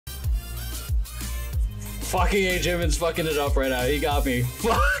Fucking A. Jimin's fucking it up right now. He got me.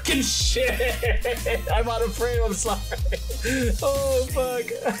 Fucking shit. I'm out of frame. I'm sorry. Oh, fuck.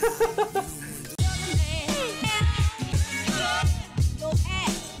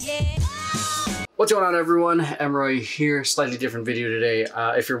 What's going on, everyone? Emeroy here. Slightly different video today.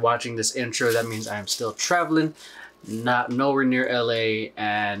 If you're watching this intro, that means I am still traveling, nowhere near LA,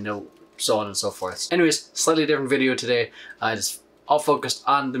 and so on and so forth. Anyways, slightly different video today. Just all focused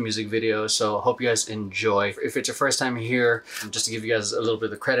on the music video, so hope you guys enjoy. If it's your first time here, just to give you guys a little bit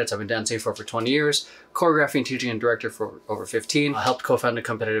of the credits, I've been dancing for over 20 years, choreographing, teaching, and director for over 15. I helped co-found a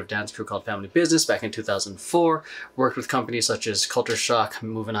competitive dance crew called Family Business back in 2004, worked with companies such as Culture Shock,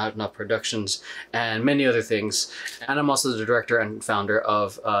 Moving Out and Up Productions, and many other things. And I'm also the director and founder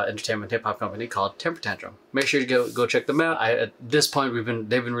of entertainment hip-hop company called Temper Tantrum. Make sure you go check them out. At this point,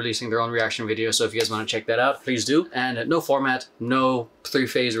 they've been releasing their own reaction videos, so if you guys want to check that out, please do. And no format, no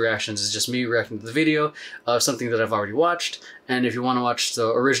three-phase reactions. It's just me reacting to the video of something that I've already watched. And if you want to watch the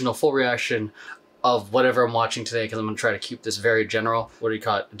original full reaction of whatever I'm watching today, because I'm going to try to keep this very general, what do you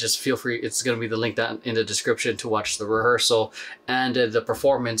call it? Just feel free. It's going to be the link down in the description to watch the rehearsal and the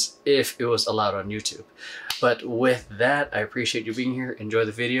performance if it was allowed on YouTube. But with that, I appreciate you being here. Enjoy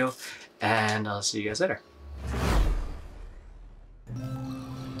the video, and I'll see you guys later.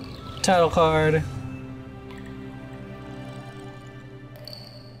 Title card.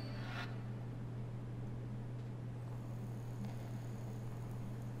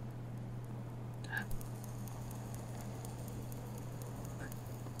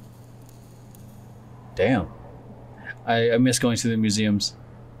 Damn. I miss going to the museums.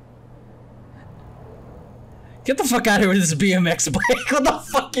 Get the fuck out of here with this BMX bike. What the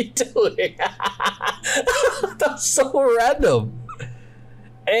fuck are you doing? That's so random.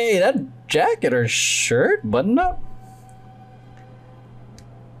 Hey, that jacket or shirt button up?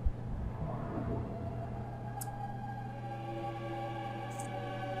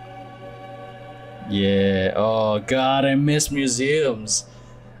 Yeah. Oh god, I miss museums.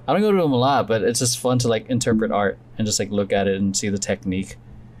 I don't go to them a lot, but it's just fun to like interpret art and just like look at it and see the technique.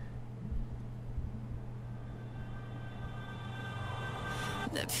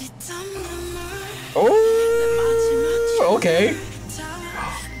 Oh, okay.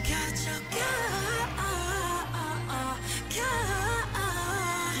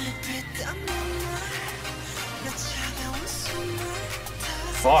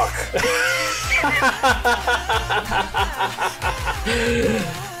 Fuck.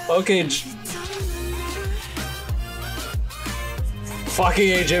 Okay. Fucking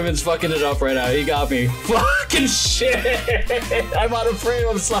A. Jimin's fucking it up right now. He got me. Fucking shit. I'm out of frame.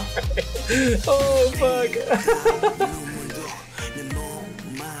 I'm sorry. Oh, fuck.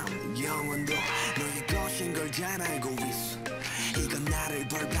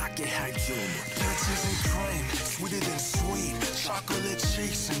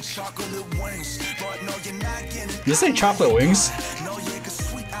 This ain't chocolate wings.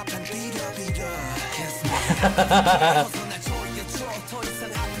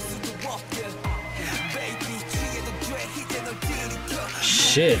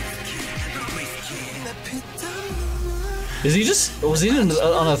 Shit. Was he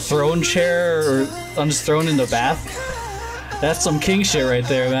on a throne chair or on his throne in the bath? That's some king shit right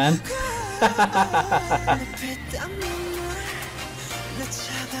there, man.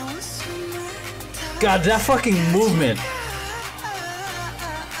 God, that fucking movement.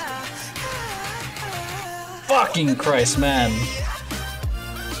 Fucking Christ, man.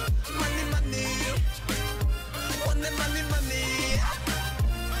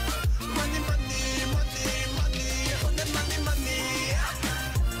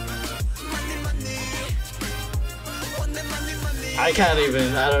 I can't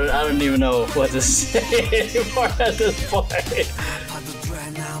even, I don't even know what to say anymore at this point.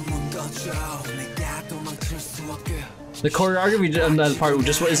 The choreography on that part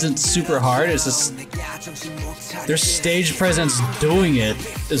just isn't super hard. It's just their stage presence doing it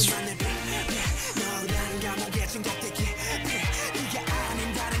is.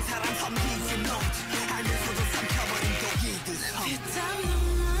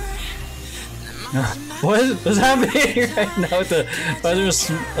 What's happening right now with the? Why is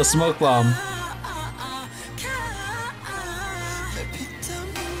there a smoke bomb?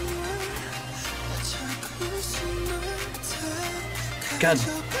 God,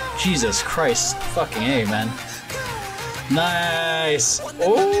 Jesus Christ, fucking A, man. Nice.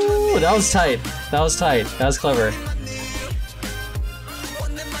 Oh, that was tight. That was tight. That was clever.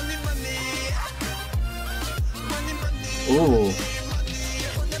 Ooh.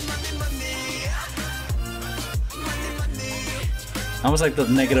 Almost like the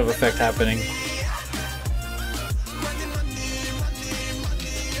negative effect happening.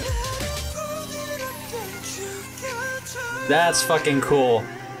 That's fucking cool.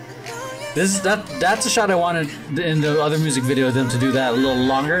 That's a shot I wanted in the other music video, them to do that a little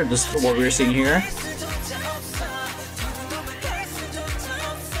longer. This is what we're seeing here.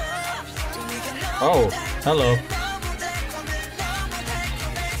 Oh, hello.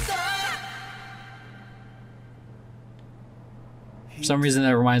 For some reason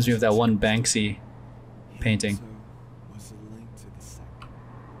that reminds me of that one Banksy painting. Was a link to the second,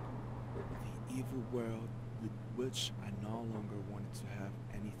 the evil world with which I no longer wanted to have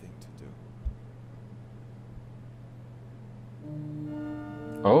anything to do.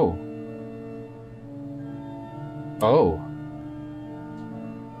 Oh. Oh.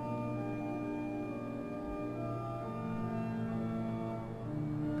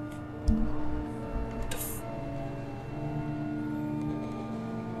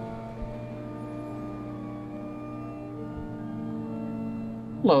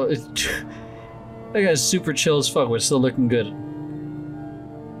 Well, that guy's super chill as fuck, but still looking good.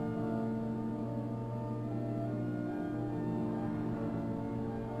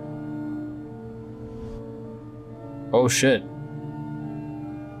 Oh shit.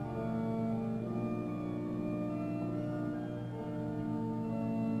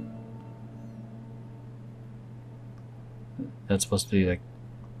 That's supposed to be like...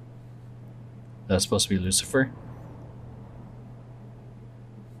 That's supposed to be Lucifer?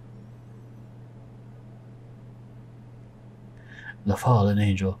 The fallen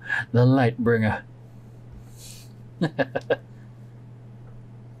angel, the light bringer.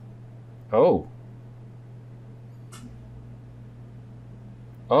 Oh.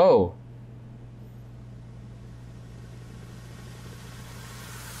 Oh.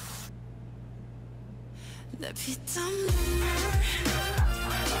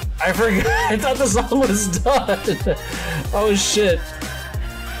 I forgot. I thought the song was done. Oh shit.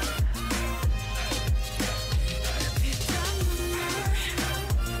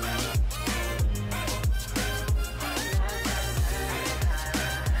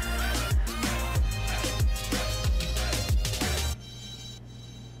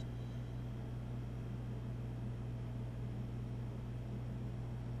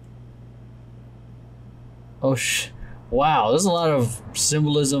 Oh wow, there's a lot of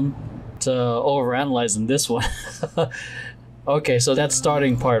symbolism to overanalyze in this one. Okay, so that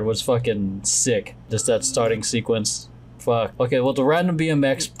starting part was fucking sick. Just that starting sequence. Fuck. Okay, well the random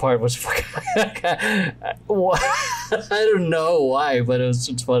BMX part was fucking... I don't know why, but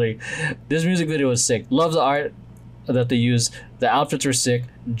it's funny. This music video was sick. Love the art that they used. The outfits were sick.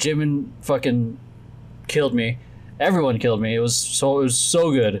 Jimin fucking killed me. Everyone killed me. It was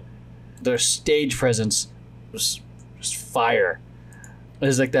so good. Their stage presence was just fire. It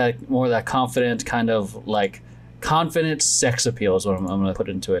was like that, more that confident kind of like confident sex appeal is what I'm gonna put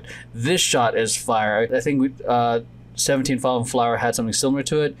into it. This shot is fire. I think 17 Fallen Flower had something similar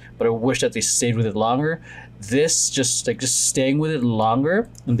to it, but I wish that they stayed with it longer. This just staying with it longer,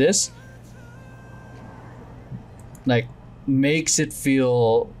 and this like makes it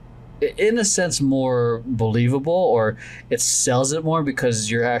feel in a sense more believable, or it sells it more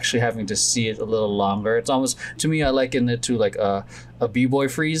because you're actually having to see it a little longer. It's almost, to me, I liken it to like a b-boy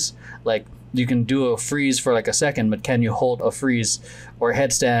freeze. Like you can do a freeze for like a second, but can you hold a freeze or a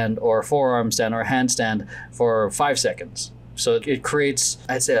headstand or a forearm stand or a handstand for 5 seconds? So it creates,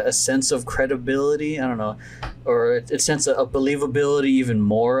 I'd say, a sense of credibility, I don't know, or a sense of believability even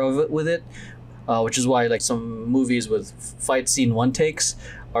more of it with it, which is why like some movies with fight scene one takes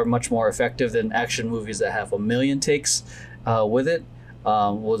are much more effective than action movies that have a million takes with it.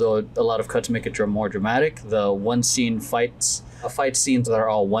 Although a lot of cuts make it more dramatic, the one scene fight scenes that are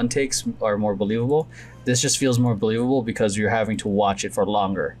all one takes are more believable. This just feels more believable because you're having to watch it for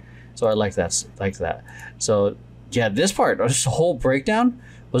longer. So I like that. So yeah, this part, this whole breakdown,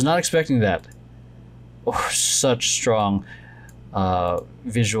 was not expecting that. Oh, such strong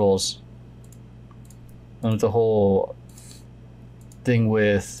visuals. And the whole thing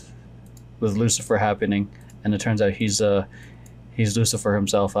with Lucifer happening, and it turns out he's Lucifer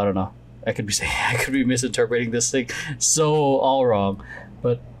himself. I don't know. I could be misinterpreting this thing so all wrong.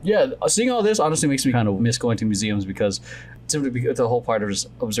 But yeah, seeing all this honestly makes me kind of miss going to museums, because simply because the whole part of just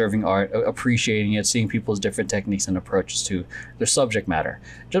observing art, appreciating it, seeing people's different techniques and approaches to their subject matter.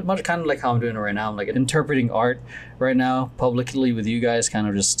 Just much kind of like how I'm doing it right now. I'm like interpreting art right now publicly with you guys, kind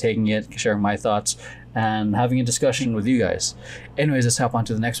of just taking it, sharing my thoughts, and having a discussion with you guys. Anyways, let's hop on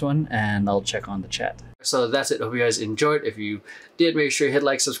to the next one and I'll check on the chat. So that's it. Hope you guys enjoyed. If you did, make sure you hit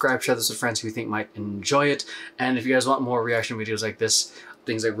like, subscribe, share this with friends who you think might enjoy it. And if you guys want more reaction videos like this,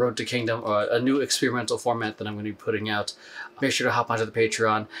 things like Road to Kingdom, or a new experimental format that I'm going to be putting out. Make sure to hop onto the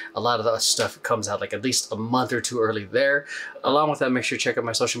Patreon. A lot of the stuff comes out like at least a month or two early there. Along with that, make sure to check out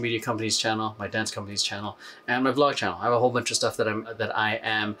my social media company's channel, my dance company's channel, and my vlog channel. I have a whole bunch of stuff that I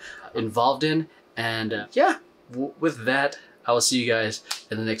am involved in. And yeah, with that, I will see you guys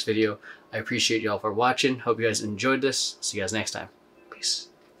in the next video. I appreciate y'all for watching. Hope you guys enjoyed this. See you guys next time. Peace.